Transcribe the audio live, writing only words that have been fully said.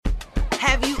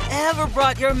Have you ever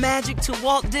brought your magic to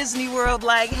Walt Disney World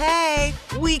like, hey,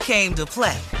 we came to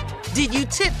play? Did you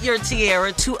tip your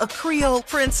tiara to a Creole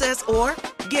princess or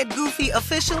get goofy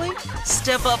officially?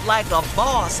 Step up like a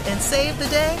boss and save the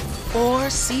day? Or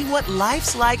see what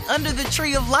life's like under the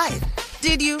tree of life?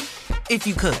 Did you? If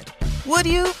you could. Would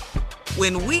you?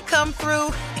 When we come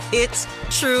through, it's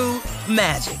true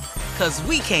magic. 'Cause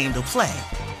we came to play.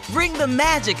 Bring the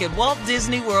magic at Walt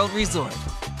Disney World Resort.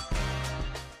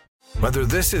 Whether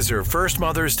this is her first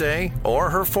Mother's Day or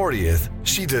her 40th,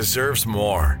 she deserves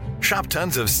more. Shop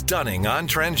tons of stunning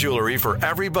on-trend jewelry for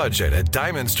every budget at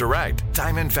Diamonds Direct.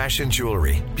 Diamond fashion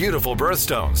jewelry, beautiful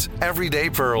birthstones,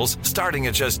 everyday pearls starting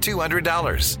at just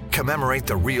 $200. Commemorate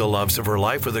the real loves of her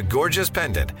life with a gorgeous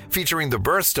pendant featuring the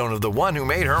birthstone of the one who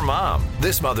made her mom.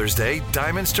 This Mother's Day,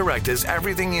 Diamonds Direct is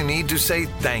everything you need to say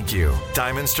thank you.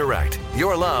 Diamonds Direct,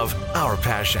 your love, our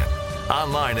passion.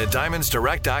 Online at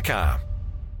diamondsdirect.com.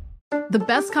 The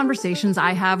best conversations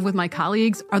I have with my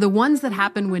colleagues are the ones that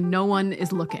happen when no one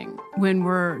is looking, when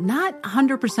we're not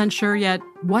 100% sure yet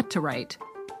what to write.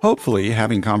 Hopefully,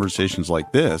 having conversations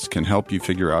like this can help you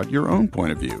figure out your own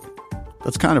point of view.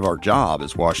 That's kind of our job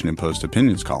as Washington Post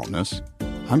opinions columnists.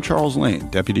 I'm Charles Lane,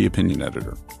 Deputy Opinion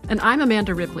Editor. And I'm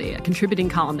Amanda Ripley, a contributing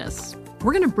columnist.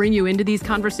 We're going to bring you into these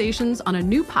conversations on a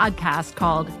new podcast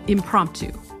called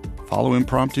Impromptu. Follow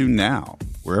Impromptu now,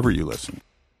 wherever you listen.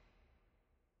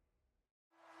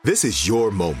 This is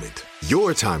your moment,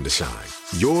 your time to shine,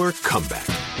 your comeback.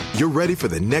 You're ready for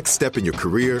the next step in your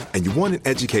career, and you want an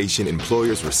education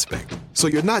employers respect. So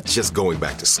you're not just going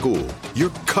back to school,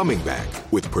 you're coming back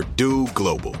with Purdue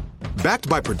Global. Backed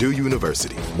by Purdue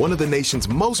University, one of the nation's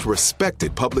most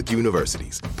respected public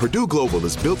universities, Purdue Global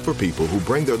is built for people who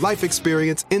bring their life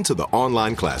experience into the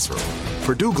online classroom.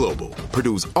 Purdue Global,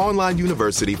 Purdue's online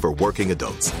university for working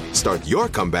adults. Start your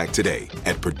comeback today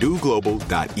at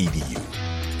purdueglobal.edu.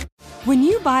 When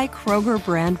you buy Kroger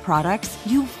brand products,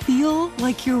 you feel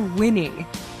like you're winning.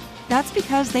 That's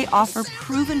because they offer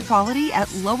proven quality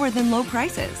at lower than low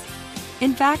prices.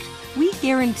 In fact, we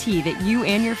guarantee that you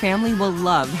and your family will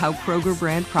love how Kroger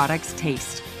brand products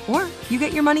taste, or you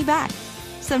get your money back.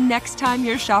 So next time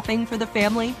you're shopping for the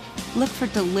family, look for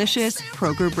delicious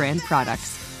Kroger brand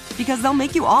products, because they'll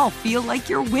make you all feel like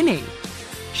you're winning.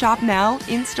 Shop now,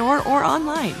 in-store, or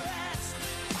online.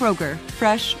 Kroger,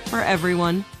 fresh for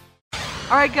everyone.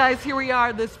 All right, guys, here we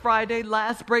are this Friday.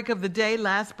 Last break of the day,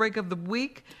 last break of the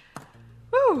week.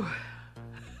 Woo.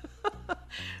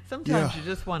 Sometimes you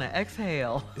just want to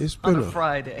exhale on a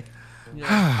Friday.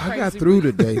 Yeah. I got through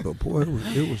today, but boy,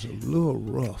 it was a little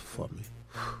rough for me.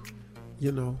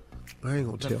 You know, I ain't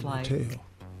going to tell my tale.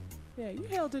 Yeah, you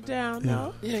held it down,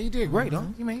 though. Yeah, you did great, huh?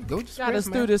 You mean, go just got us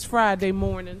through this Friday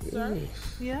morning, sir.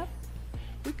 Yeah.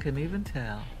 We couldn't even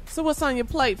tell. So what's on your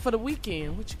plate for the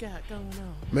weekend? What you got going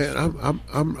on? Man,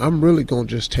 I'm really gonna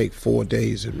just take 4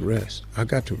 days and rest. I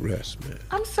got to rest, man.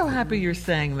 I'm so happy you're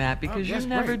saying that because you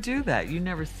never do that. You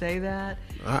never say that.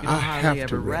 I have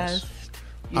to rest.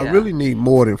 Yeah. I really need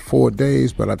more than 4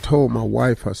 days, but I told my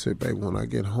wife, I said, babe, when I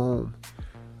get home,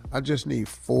 I just need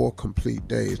 4 complete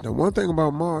days. Now, one thing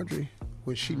about Marjorie,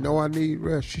 when she know I need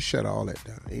rest, she shut all that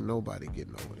down. Ain't nobody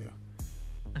getting over there.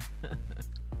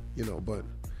 You know, but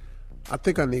I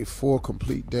think I need 4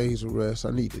 complete days of rest.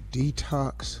 I need to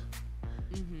detox.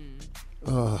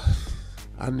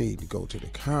 I need to go to the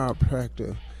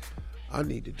chiropractor. I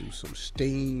need to do some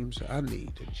steams. I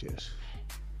need to just...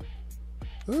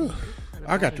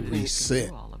 I got to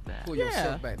reset. Pull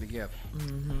yourself back together.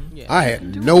 Yeah. I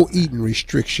had no eating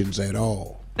restrictions at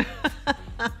all.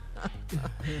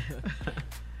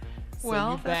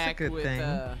 Well, so that's a good thing.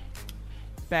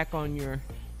 Back on your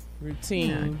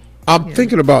routine. I'm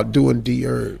thinking about doing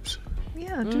D-herbs.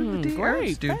 Yeah, do the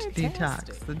D-herbs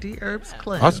detox. The D-herbs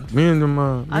cleanse. Me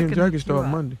and Jackie start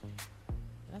Monday.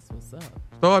 That's what's up.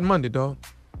 Start Monday, dog.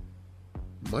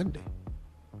 Monday?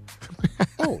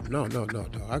 Oh, no.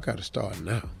 I got to start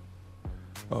now.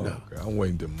 Oh, no. Okay. I'm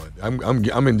waiting till Monday.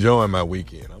 I'm enjoying my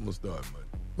weekend. I'm going to start Monday.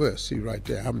 Well, see, right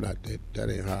there, I'm not that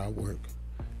ain't how I work.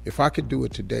 If I could do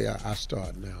it today, I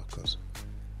start now because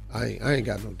I ain't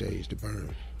got no days to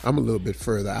burn. I'm a little bit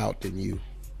further out than you.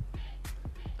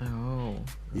 Oh.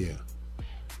 Yeah.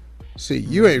 See,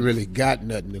 you ain't really got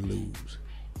nothing to lose.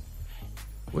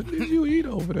 What did you eat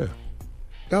over there?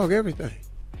 Dog, everything.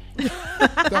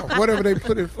 Dog, whatever they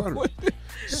put in front of me.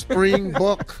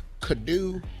 Springbuck,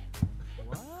 Kadoo.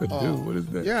 Kadoo, what is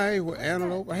that? Yeah, I ate with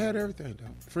antelope. I had everything,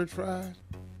 dog. French fries.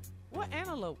 What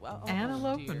antelope? Oh,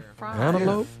 antelope and fries.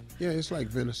 Antelope? Yeah, it's like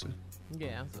venison.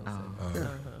 Yeah,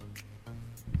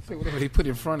 So whatever they put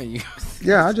in front of you.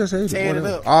 Yeah, I just ate it. Tearing it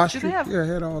up. Ostrich, Do they have-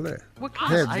 had all that. What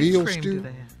kind of Had ice veal cream stew. do they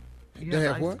have? You They have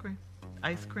have ice what? cream?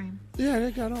 Ice cream? Yeah,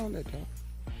 they got all that, dog.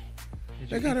 Did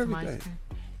They you got eat some ice everything. cream?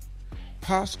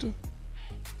 Pasta.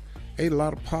 Ate a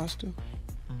lot of pasta.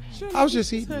 Shouldn't I was you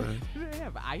just eating, say- man. They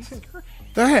have ice cream.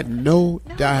 I had no No,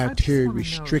 I dietary just wanna know, is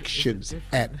it restrictions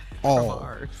different at from all.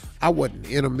 ours? I wasn't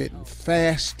intermittent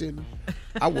fasting.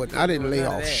 I didn't lay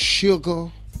off sugar.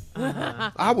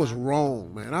 I was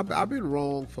wrong, man. I've been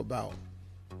wrong for about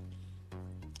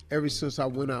ever since I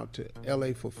went out to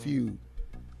LA for Feud.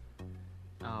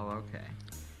 Oh, okay.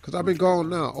 Because I've been gone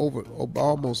now over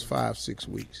almost 5-6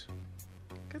 weeks.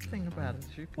 Good thing about it is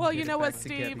you can Well, get you it know what, back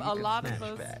together. Steve? You A can lot of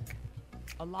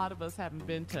snatch us, back. haven't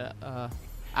been to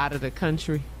out of the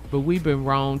country, but we've been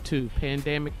wrong too.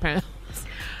 Pandemic pounds.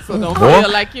 So don't Boy.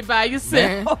 feel like you're by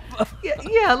yourself.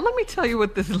 Yeah, let me tell you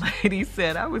what this lady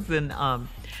said. I was in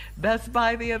Best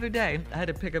Buy the other day. I had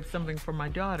to pick up something for my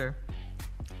daughter.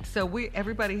 So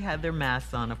everybody had their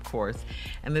masks on, of course.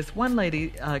 And this one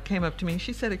lady came up to me and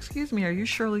she said, "Excuse me, are you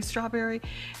Shirley Strawberry?"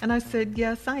 And I said,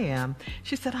 "Yes, I am."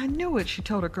 She said, "I knew it." She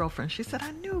told her girlfriend. She said,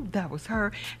 "I knew that was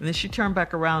her." And then she turned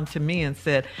back around to me and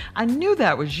said, "I knew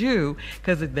that was you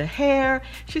because of the hair."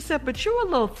 She said, "But you're a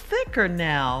little thicker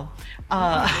now."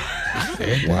 Wow.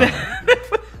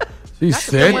 She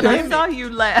said When I that? saw you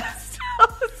last, I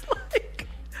was like,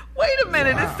 wait a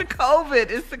minute, Wow. it's the COVID.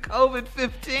 It's the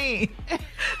COVID-15.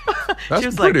 That's She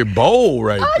was pretty like, bold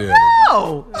right I there.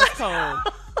 know. That's cold.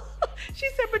 She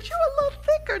said, "But you're a little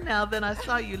thicker now than I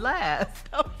saw you last."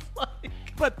 I was like,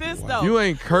 But this though, You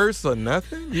ain't curse or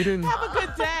nothing? You didn't? have a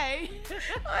good day.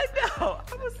 I know.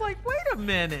 I was like, wait a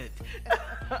minute.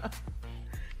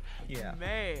 Yeah.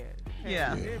 Man.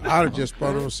 Yeah. I'd have just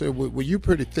spun on and said, well, you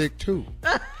pretty thick too.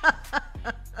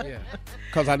 Yeah.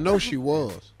 Because I know she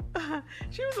was.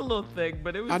 She was a little thick,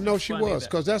 but it was I know just she funny was, that-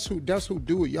 because that's who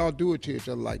do it. Y'all do it to each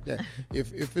other like that.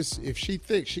 If she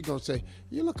thick, she gonna say,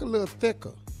 "You look a little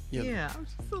thicker." You know? Yeah, I was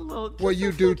just a little. Well, just you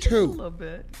a- do just too. A little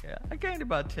bit. Yeah, I gained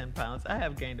about 10 pounds. I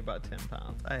have gained about 10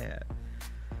 pounds. I have.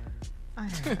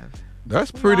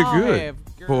 That's pretty all good have,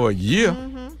 for a year.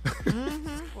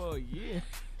 For a year.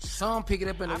 Some pick it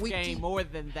up in a I've week. gained more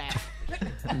than that.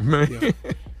 Man.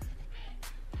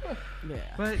 Yeah.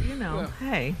 But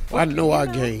hey, I know I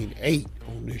gained 8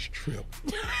 on this trip.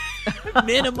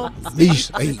 Minimum. At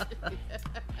least 8.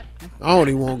 I don't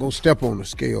even want to go step on the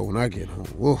scale when I get home.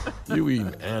 Whoa. You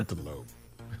eating antelope.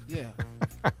 Yeah.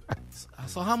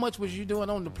 So how much was you doing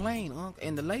on the plane,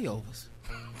 and the layovers?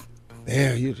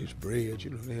 Yeah, you just bread.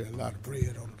 They had a lot of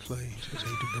bread on the plane. Just ate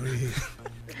the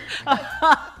bread.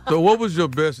 So what was your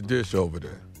best dish over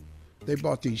there? They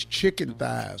bought these chicken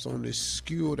thighs on this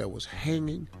skewer that was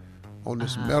hanging on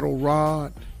this metal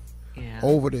rod yeah.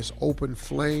 over this open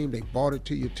flame. They brought it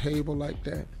to your table like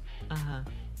that.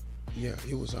 Yeah,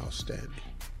 it was outstanding.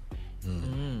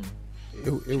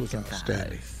 It was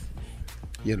outstanding. thighs.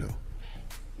 Yeah.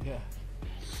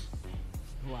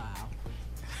 Wow.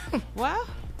 Well,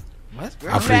 That's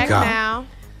great. I'm back Africa. now.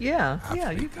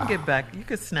 Yeah, you can get back. You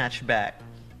can snatch back.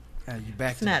 You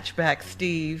back to Snatch back,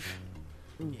 Steve.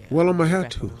 Well, I'm going to have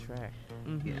Back on to. track.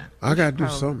 Yeah. I got to do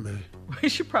Probably- something, man. We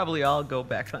should probably all go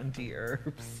back on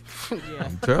D-Herbs. Yeah.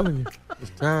 I'm telling you, it's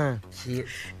time.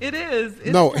 It is.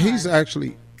 It's No, time. he's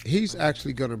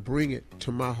actually going to bring it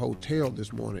to my hotel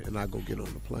this morning, and I go get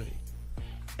on the plane.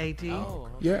 AD. Oh,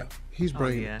 Yeah, he's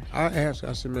bringing yeah. it. I asked,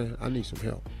 I said, man, I need some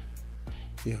help.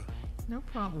 Yeah. No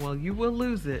problem. Well, you will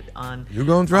lose it on. You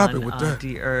gonna drop it on, with that.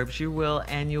 D-Herbs. You will,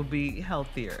 and you'll be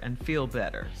healthier and feel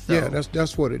better. So. Yeah,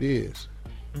 that's what it is.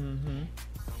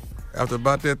 After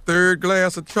about that third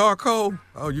glass of charcoal,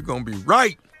 oh, you're gonna be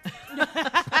right.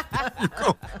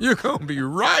 you're gonna be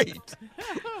right.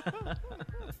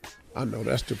 I know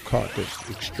that's the part that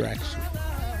extracts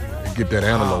it. Get that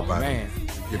antelope Oh, out. man.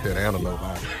 Get that antelope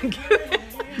out.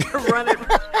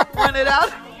 run it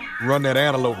out. Run that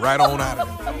antelope right on out of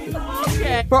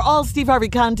there. For all Steve Harvey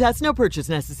contests, no purchase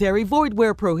necessary, void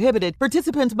where prohibited.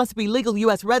 Participants must be legal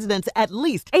U.S. residents at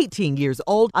least 18 years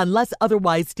old unless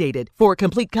otherwise stated. For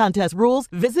complete contest rules,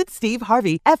 visit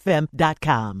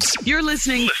SteveHarveyFM.com. You're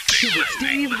listening to the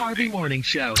Steve Harvey Morning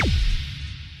Show.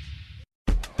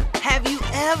 Have you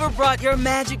ever brought your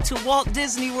magic to Walt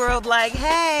Disney World like,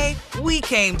 hey, we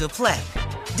came to play?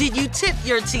 Did you tip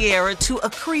your tiara to a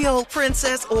Creole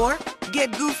princess or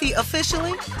get goofy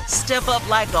officially? Step up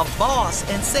like a boss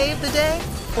and save the day?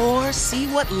 Or see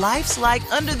what life's like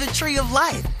under the tree of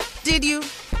life? Did you?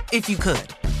 If you could.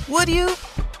 Would you?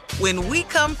 When we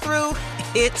come through,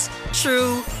 it's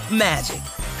true magic.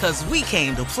 'Cause we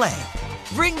came to play.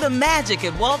 Bring the magic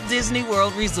at Walt Disney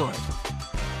World Resort.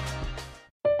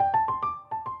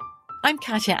 I'm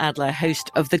Katya Adler, host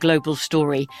of The Global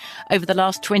Story. Over the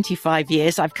last 25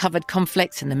 years, I've covered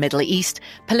conflicts in the Middle East,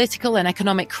 political and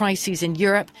economic crises in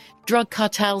Europe, drug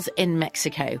cartels in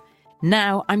Mexico.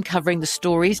 Now I'm covering the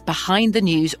stories behind the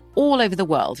news all over the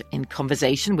world in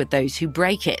conversation with those who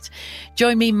break it.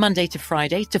 Join me Monday to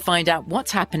Friday to find out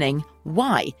what's happening,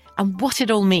 why, and what it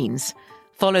all means.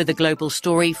 Follow The Global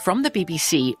Story from the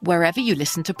BBC wherever you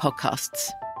listen to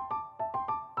podcasts.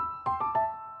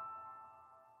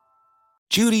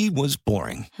 Judy was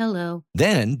boring. Hello.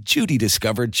 Then Judy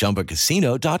discovered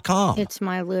ChumbaCasino.com. It's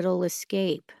my little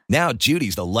escape. Now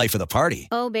Judy's the life of the party.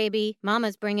 Oh, baby,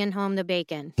 mama's bringing home the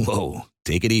bacon. Whoa,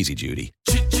 take it easy, Judy.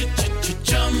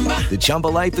 The Chumba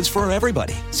life is for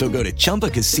everybody. So go to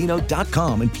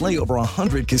ChumbaCasino.com and play over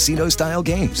 100 casino-style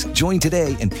games. Join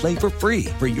today and play for free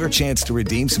for your chance to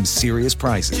redeem some serious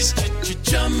prizes.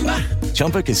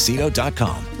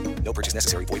 ChumbaCasino.com. No purchase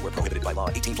necessary. Void where prohibited by law.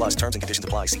 18 plus terms and conditions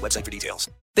apply. See website for details.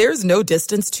 There's no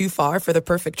distance too far for the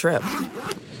perfect trip.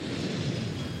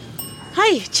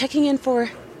 Hi, checking in for...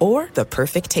 Or the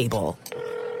perfect table.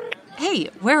 Hey,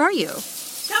 where are you?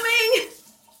 Coming!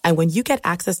 And when you get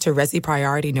access to Resi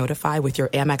Priority Notify with your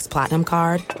Amex Platinum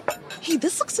card... Hey,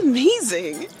 this looks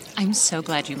amazing. I'm so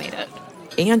glad you made it.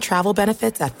 And travel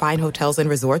benefits at fine hotels and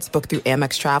resorts booked through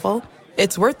Amex Travel,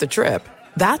 it's worth the trip.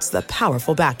 That's the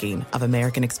powerful backing of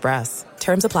American Express.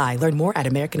 Terms apply. Learn more at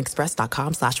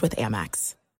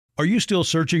americanexpress.com/withAmex. Are you still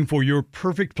searching for your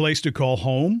perfect place to call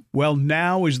home? Well,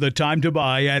 now is the time to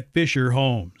buy at Fisher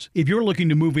Homes. If you're looking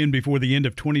to move in before the end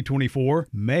of 2024,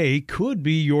 May could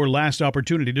be your last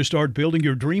opportunity to start building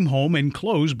your dream home and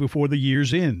close before the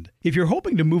year's end. If you're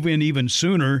hoping to move in even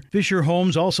sooner, Fisher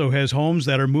Homes also has homes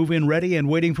that are move-in ready and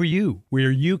waiting for you,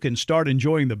 where you can start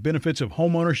enjoying the benefits of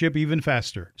homeownership even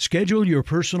faster. Schedule your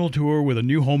personal tour with a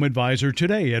new home advisor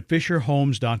today at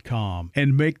FisherHomes.com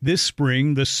and make this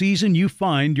spring the season you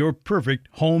find your perfect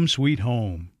home sweet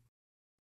home.